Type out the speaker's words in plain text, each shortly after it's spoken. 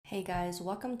Hey guys,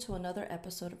 welcome to another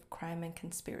episode of Crime and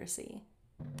Conspiracy.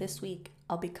 This week,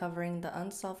 I'll be covering the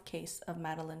unsolved case of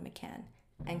Madeleine McCann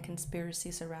and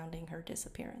conspiracy surrounding her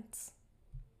disappearance.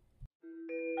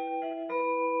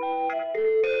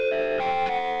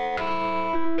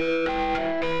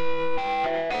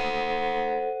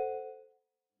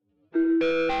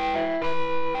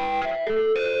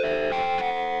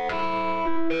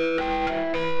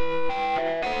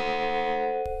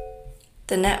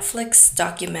 The Netflix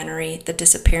documentary, The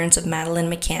Disappearance of Madeleine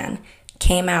McCann,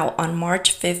 came out on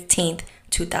March 15th,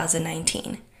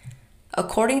 2019.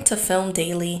 According to Film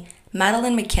Daily,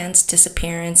 Madeleine McCann's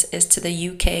disappearance is to the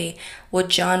UK what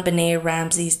JonBenet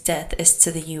Ramsey's death is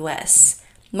to the US.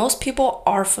 Most people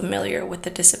are familiar with the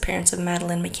disappearance of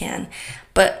Madeleine McCann,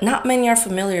 but not many are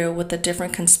familiar with the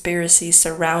different conspiracies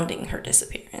surrounding her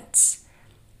disappearance.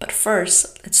 But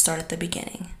first, let's start at the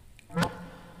beginning.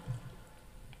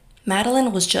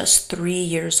 Madeleine was just 3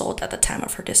 years old at the time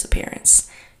of her disappearance.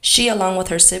 She, along with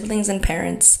her siblings and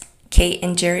parents, Kate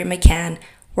and Jerry McCann,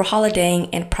 were holidaying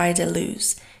in Praia da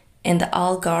Luz in the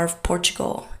Algarve,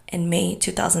 Portugal in May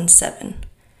 2007.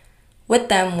 With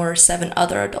them were 7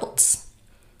 other adults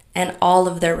and all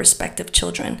of their respective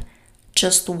children.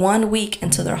 Just 1 week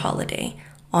into their holiday,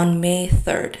 on May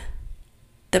 3rd,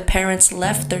 the parents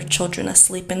left their children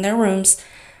asleep in their rooms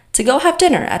to go have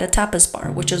dinner at a tapas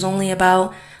bar, which is only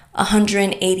about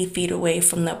 180 feet away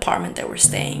from the apartment they were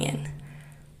staying in.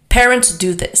 Parents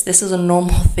do this. This is a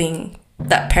normal thing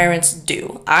that parents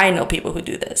do. I know people who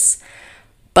do this.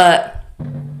 But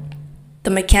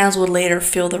the McCanns would later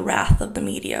feel the wrath of the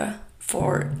media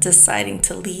for deciding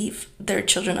to leave their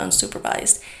children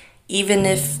unsupervised, even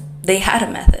if they had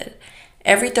a method.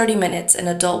 Every 30 minutes, an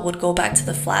adult would go back to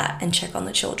the flat and check on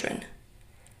the children.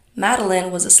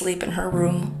 Madeleine was asleep in her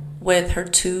room with her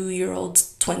 2-year-old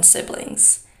twin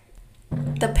siblings.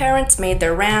 The parents made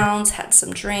their rounds, had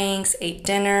some drinks, ate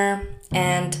dinner,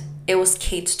 and it was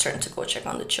Kate's turn to go check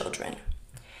on the children.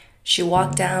 She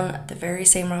walked down the very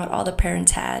same route all the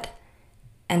parents had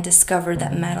and discovered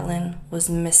that Madeleine was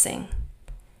missing.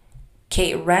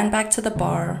 Kate ran back to the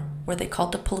bar where they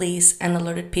called the police and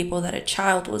alerted people that a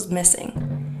child was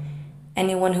missing.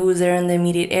 Anyone who was there in the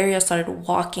immediate area started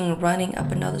walking, running up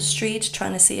another street,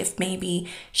 trying to see if maybe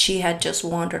she had just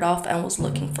wandered off and was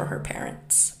looking for her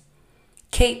parents.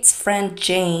 Kate's friend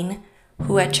Jane,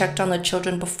 who had checked on the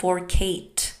children before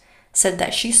Kate, said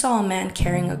that she saw a man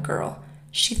carrying a girl.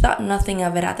 She thought nothing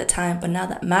of it at the time, but now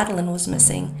that Madeleine was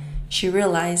missing, she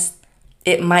realized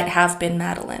it might have been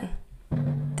Madeleine.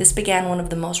 This began one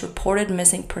of the most reported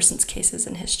missing persons cases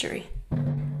in history.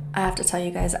 I have to tell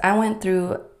you guys, I went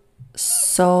through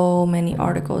so many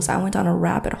articles. I went on a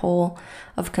rabbit hole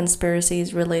of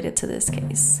conspiracies related to this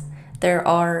case. There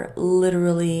are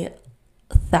literally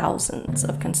thousands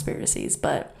of conspiracies,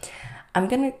 but I'm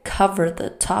going to cover the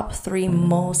top 3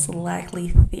 most likely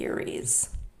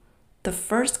theories. The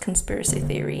first conspiracy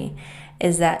theory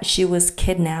is that she was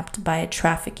kidnapped by a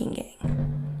trafficking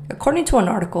gang. According to an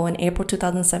article in April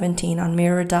 2017 on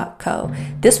Mirror.co,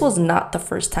 this was not the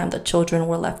first time the children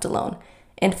were left alone.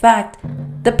 In fact,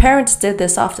 the parents did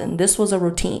this often. This was a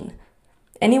routine.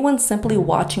 Anyone simply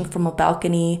watching from a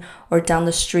balcony or down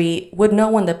the street would know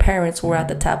when the parents were at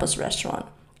the tapas restaurant,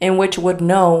 and which would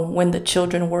know when the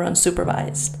children were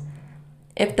unsupervised.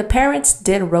 If the parents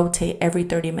did rotate every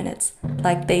 30 minutes,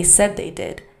 like they said they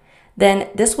did, then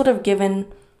this would have given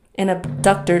an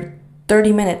abductor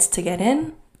 30 minutes to get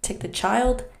in, take the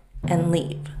child, and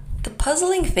leave. The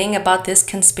puzzling thing about this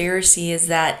conspiracy is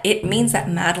that it means that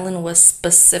Madeleine was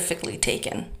specifically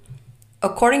taken.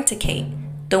 According to Kate,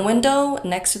 the window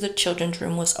next to the children's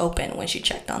room was open when she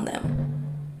checked on them,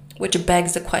 which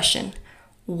begs the question,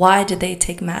 why did they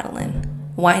take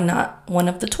Madeleine? Why not one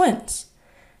of the twins?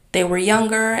 They were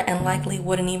younger and likely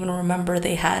wouldn't even remember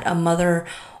they had a mother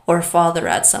or father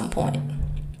at some point.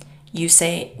 You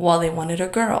say, well, they wanted a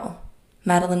girl.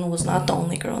 Madeleine was not the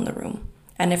only girl in the room.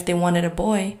 And if they wanted a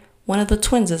boy, one of the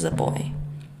twins is a boy.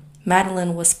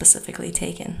 Madeleine was specifically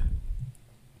taken.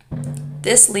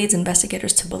 This leads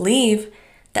investigators to believe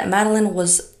that Madeleine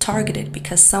was targeted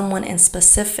because someone in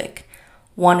specific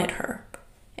wanted her.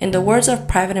 In the words of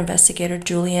private investigator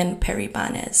Julian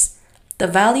Peribanez, the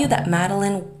value that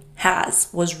Madeleine has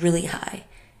was really high.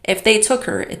 If they took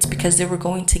her, it's because they were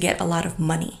going to get a lot of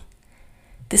money.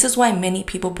 This is why many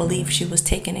people believe she was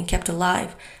taken and kept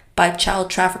alive by child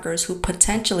traffickers who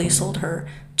potentially sold her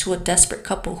to a desperate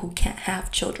couple who can't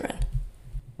have children.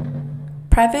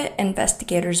 Private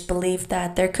investigators believe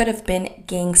that there could have been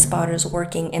gang spotters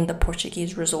working in the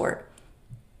Portuguese resort.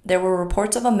 There were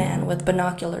reports of a man with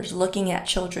binoculars looking at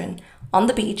children on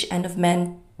the beach and of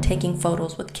men taking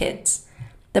photos with kids.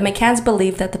 The McCanns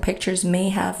believed that the pictures may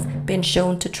have been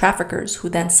shown to traffickers who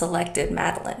then selected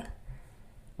Madeleine.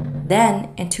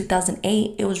 Then, in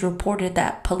 2008, it was reported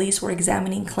that police were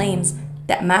examining claims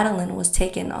that Madeleine was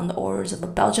taken on the orders of a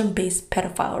Belgium-based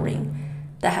pedophile ring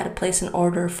that had placed an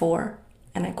order for,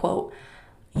 and I quote,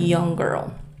 young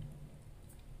girl.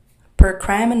 Per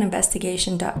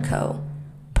crimeandinvestigation.co,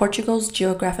 Portugal's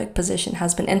geographic position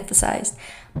has been emphasized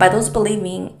by those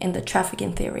believing in the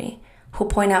trafficking theory, who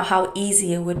point out how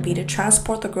easy it would be to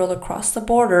transport the girl across the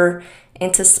border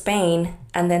into Spain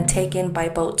and then taken by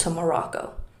boat to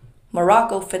Morocco.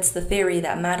 Morocco fits the theory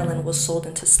that Madeleine was sold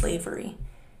into slavery.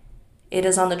 It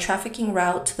is on the trafficking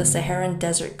route to the Saharan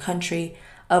desert country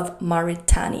of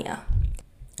Mauritania.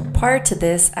 Prior to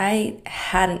this, I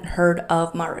hadn't heard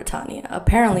of Mauritania.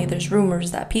 Apparently, there's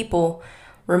rumors that people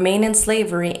remain in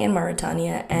slavery in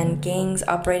Mauritania and gangs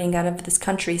operating out of this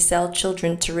country sell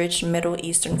children to rich Middle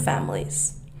Eastern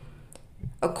families.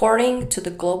 According to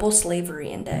the Global Slavery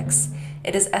Index,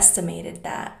 it is estimated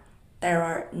that there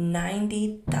are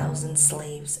 90,000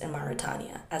 slaves in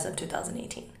Mauritania as of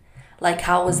 2018. Like,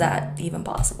 how was that even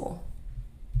possible?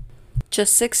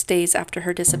 Just 6 days after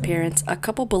her disappearance, a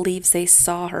couple believes they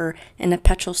saw her in a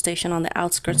petrol station on the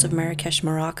outskirts of Marrakesh,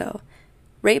 Morocco.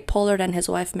 Ray Pollard and his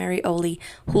wife Mary Oli,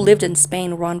 who lived in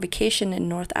Spain, were on vacation in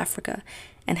North Africa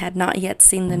and had not yet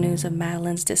seen the news of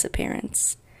Madeleine's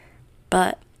disappearance.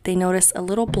 But they noticed a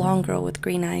little blonde girl with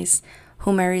green eyes,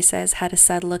 who Mary says had a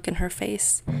sad look in her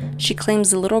face. She claims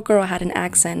the little girl had an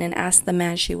accent and asked the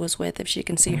man she was with if she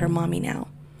can see her mommy now.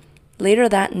 Later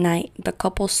that night, the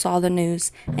couple saw the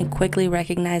news and quickly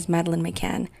recognized Madeleine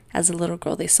McCann as the little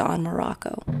girl they saw in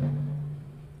Morocco.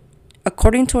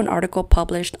 According to an article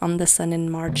published on The Sun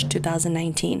in March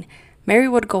 2019, Mary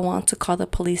would go on to call the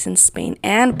police in Spain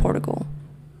and Portugal,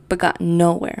 but got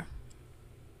nowhere.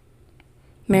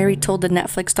 Mary told the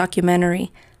Netflix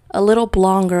documentary, "A little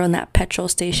blonde girl in that petrol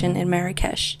station in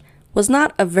Marrakesh was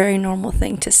not a very normal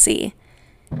thing to see,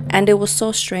 and it was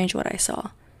so strange what I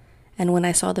saw. And when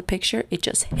I saw the picture, it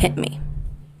just hit me."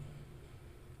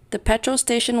 The petrol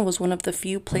station was one of the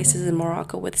few places in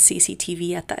Morocco with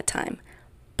CCTV at that time,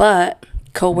 but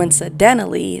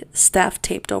coincidentally, staff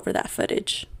taped over that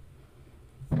footage.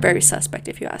 Very suspect,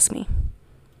 if you ask me.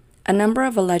 A number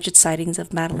of alleged sightings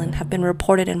of Madeleine have been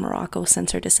reported in Morocco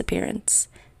since her disappearance,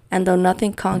 and though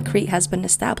nothing concrete has been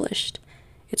established,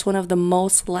 it's one of the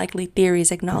most likely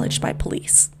theories acknowledged by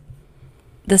police.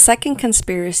 The second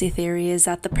conspiracy theory is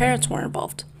that the parents were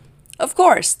involved. Of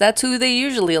course, that's who they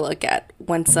usually look at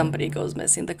when somebody goes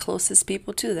missing, the closest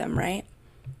people to them, right?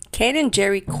 Kate and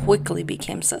Jerry quickly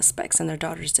became suspects in their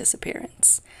daughter's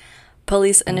disappearance.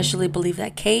 Police initially believed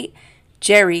that Kate,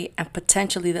 Jerry, and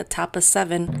potentially the Tapa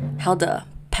 7 held a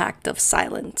pact of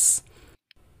silence,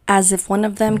 as if one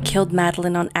of them killed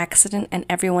Madeleine on accident and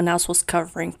everyone else was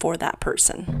covering for that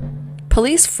person.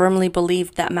 Police firmly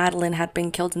believed that Madeleine had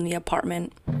been killed in the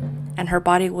apartment, and her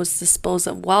body was disposed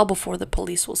of well before the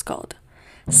police was called.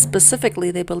 Specifically,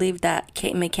 they believed that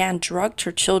Kate McCann drugged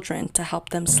her children to help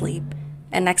them sleep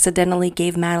and accidentally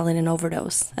gave Madeleine an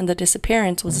overdose, and the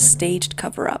disappearance was a staged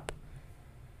cover-up.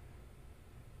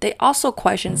 They also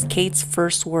questioned Kate's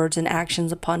first words and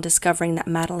actions upon discovering that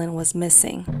Madeleine was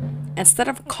missing. Instead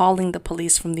of calling the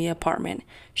police from the apartment,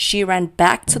 she ran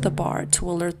back to the bar to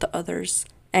alert the others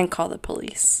and call the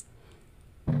police.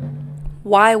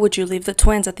 Why would you leave the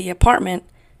twins at the apartment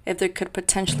if there could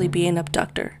potentially be an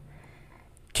abductor?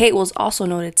 Kate was also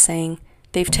noted saying,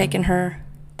 they've taken her,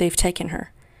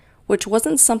 which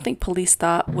wasn't something police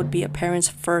thought would be a parent's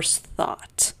first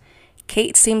thought.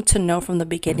 Kate seemed to know from the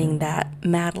beginning that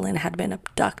Madeleine had been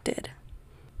abducted.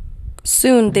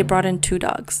 Soon, they brought in 2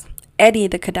 dogs, Eddie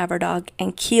the cadaver dog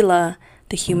and Keela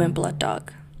the human blood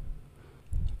dog.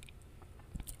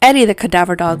 Eddie the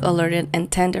cadaver dog alerted in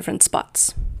 10 different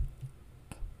spots.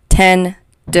 10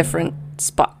 different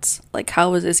spots. Like,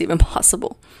 how was this even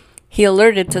possible? He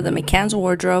alerted to the McCann's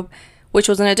wardrobe, which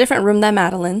was in a different room than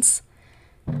Madeleine's.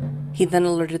 He then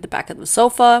alerted the back of the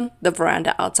sofa, the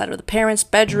veranda outside of the parents'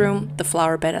 bedroom, the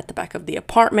flower bed at the back of the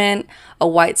apartment, a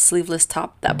white sleeveless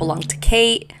top that belonged to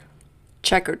Kate,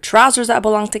 checkered trousers that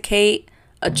belonged to Kate,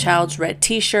 a child's red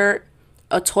t-shirt,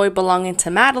 a toy belonging to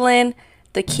Madeleine,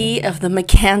 the key of the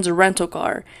McCann's rental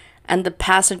car, and the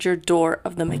passenger door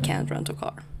of the McCann's rental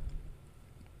car.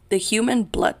 The human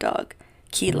blood dog,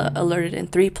 Keela, alerted in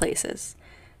 3 places.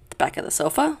 The back of the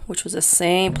sofa, which was the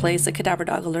same place the cadaver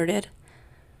dog alerted,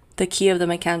 the key of the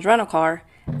McCann's rental car,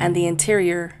 and the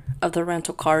interior of the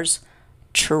rental car's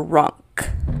trunk.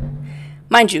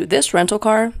 Mind you, this rental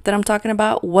car that I'm talking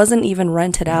about wasn't even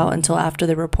rented out until after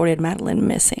they reported Madeleine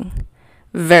missing.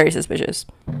 Very suspicious.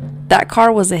 That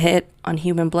car was a hit on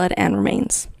human blood and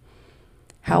remains.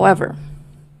 However,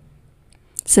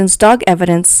 since dog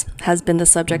evidence has been the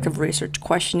subject of research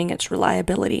questioning its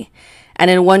reliability,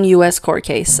 and in one U.S. court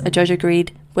case, a judge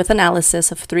agreed with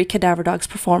analysis of 3 cadaver dogs'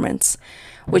 performance,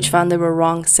 which found they were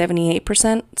wrong 78%,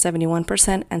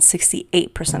 71%, and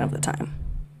 68% of the time.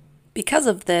 Because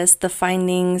of this, the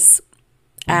findings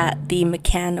at the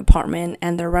McCann apartment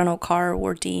and their rental car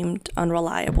were deemed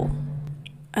unreliable.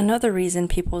 Another reason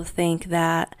people think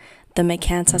that the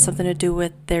McCanns has something to do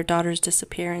with their daughter's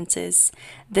disappearance is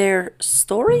their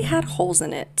story had holes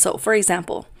in it. So, for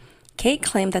example, Kate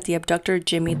claimed that the abductor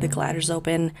jimmied the gliders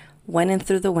open, went in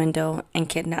through the window, and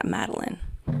kidnapped Madeleine.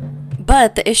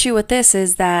 But the issue with this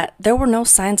is that there were no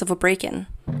signs of a break-in,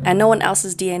 and no one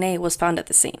else's DNA was found at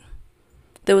the scene.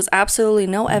 There was absolutely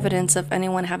no evidence of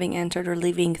anyone having entered or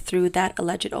leaving through that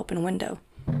alleged open window.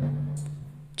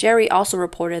 Jerry also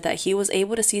reported that he was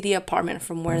able to see the apartment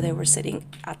from where they were sitting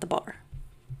at the bar.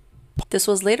 This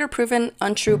was later proven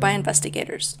untrue by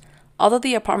investigators. Although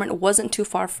the apartment wasn't too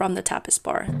far from the Tapas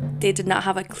bar, they did not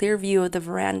have a clear view of the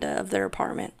veranda of their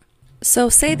apartment. So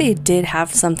say they did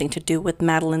have something to do with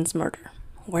Madeleine's murder.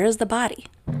 Where's the body?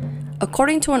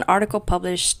 According to an article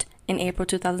published in April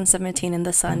 2017 in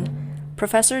The Sun,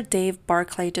 Professor Dave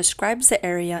Barclay describes the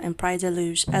area in Praia de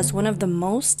Luz as one of the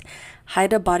most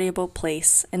hide-a-bodyable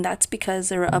place, and that's because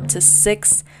there are up to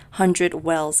 600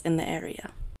 wells in the area.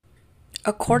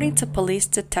 According to police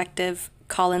detective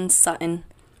Colin Sutton,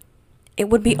 it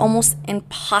would be almost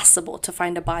impossible to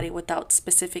find a body without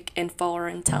specific info or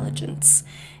intelligence.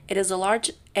 It is a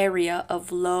large area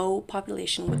of low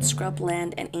population with scrub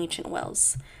land and ancient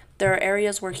wells. There are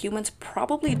areas where humans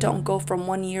probably don't go from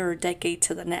one year or decade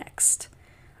to the next.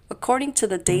 According to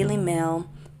the Daily Mail,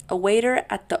 a waiter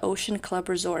at the Ocean Club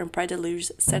Resort in Praia de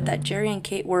Luz said that Jerry and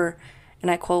Kate were, and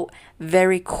I quote,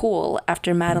 very cool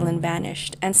after Madeleine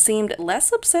vanished and seemed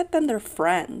less upset than their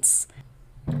friends.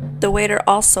 The waiter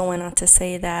also went on to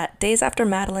say that days after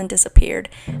Madeleine disappeared,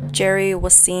 Jerry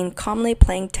was seen calmly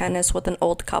playing tennis with an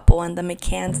old couple, and the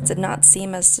McCanns did not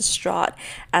seem as distraught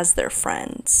as their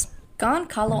friends.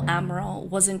 Goncalo Amaral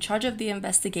was in charge of the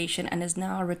investigation and is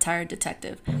now a retired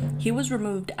detective. He was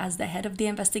removed as the head of the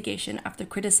investigation after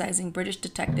criticizing British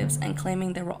detectives and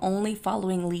claiming they were only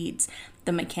following leads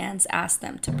the McCanns asked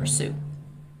them to pursue.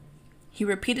 He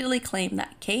repeatedly claimed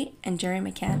that Kate and Jerry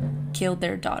McCann killed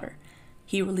their daughter.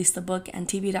 He released a book and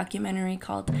TV documentary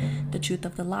called The Truth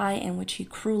of the Lie, in which he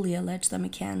cruelly alleged the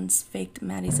McCanns faked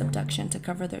Maddie's abduction to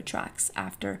cover their tracks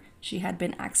after she had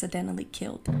been accidentally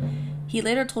killed. He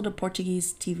later told a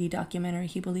Portuguese TV documentary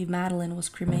he believed Madeleine was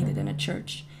cremated in a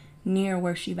church near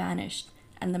where she vanished,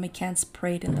 and the McCanns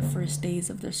prayed in the first days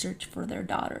of their search for their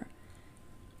daughter.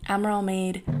 Amaral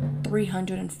made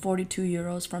 342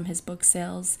 euros from his book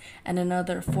sales and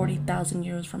another 40,000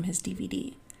 euros from his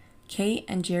DVD. Kate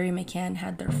and Jerry McCann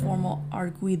had their formal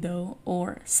arguido,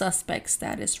 or suspect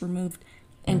status, removed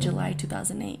in July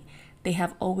 2008. They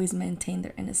have always maintained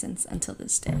their innocence until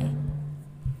this day.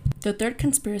 The third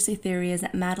conspiracy theory is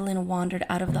that Madeleine wandered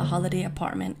out of the holiday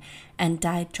apartment and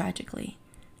died tragically.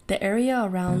 The area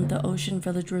around the Ocean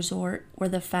Village Resort where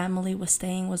the family was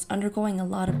staying was undergoing a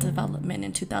lot of development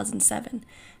in 2007.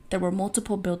 There were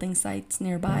multiple building sites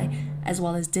nearby, as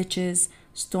well as ditches,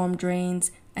 storm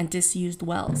drains, and disused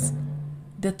wells.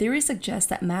 The theory suggests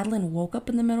that Madeleine woke up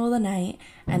in the middle of the night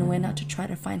and went out to try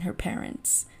to find her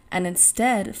parents, and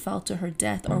instead fell to her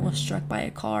death or was struck by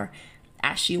a car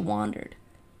as she wandered.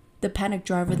 The panicked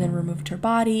driver then removed her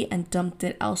body and dumped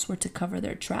it elsewhere to cover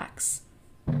their tracks.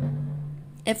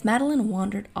 If Madeleine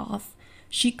wandered off,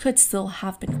 she could still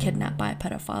have been kidnapped by a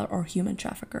pedophile or human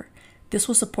trafficker. This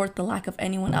will support the lack of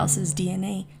anyone else's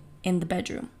DNA in the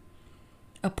bedroom.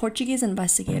 A Portuguese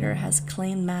investigator has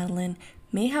claimed Madeleine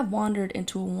may have wandered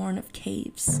into a warren of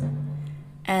caves,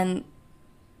 and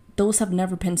those have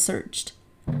never been searched.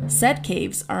 Said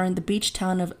caves are in the beach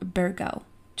town of Bergamo,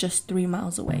 just 3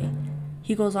 miles away.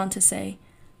 He goes on to say,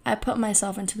 I put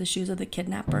myself into the shoes of the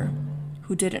kidnapper,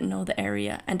 who didn't know the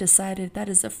area, and decided that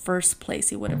is the first place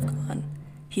he would have gone.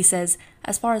 He says,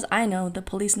 as far as I know, the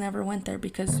police never went there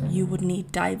because you would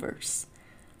need divers.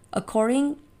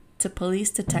 According to police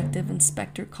detective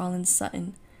Inspector Colin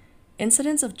Sutton,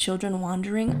 incidents of children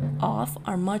wandering off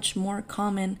are much more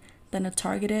common than a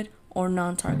targeted or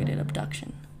non-targeted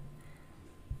abduction.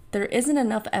 There isn't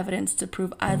enough evidence to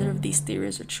prove either of these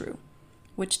theories are true.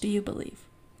 Which do you believe?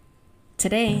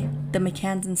 Today, the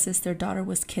McCanns insist their daughter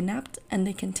was kidnapped, and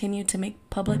they continue to make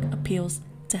public appeals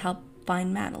to help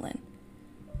find Madeleine.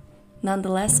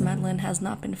 Nonetheless, Madeleine has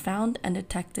not been found, and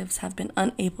detectives have been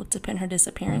unable to pin her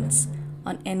disappearance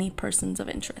on any persons of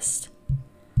interest.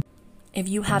 If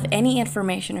you have any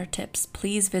information or tips,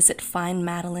 please visit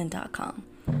findmadeleine.com.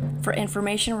 For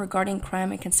information regarding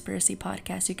Crime and Conspiracy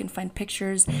Podcast, you can find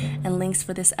pictures and links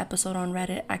for this episode on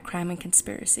Reddit at Crime and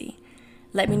Conspiracy.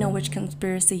 Let me know which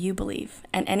conspiracy you believe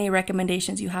and any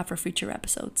recommendations you have for future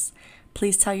episodes.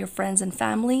 Please tell your friends and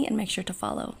family and make sure to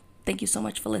follow. Thank you so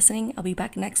much for listening. I'll be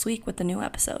back next week with a new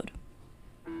episode.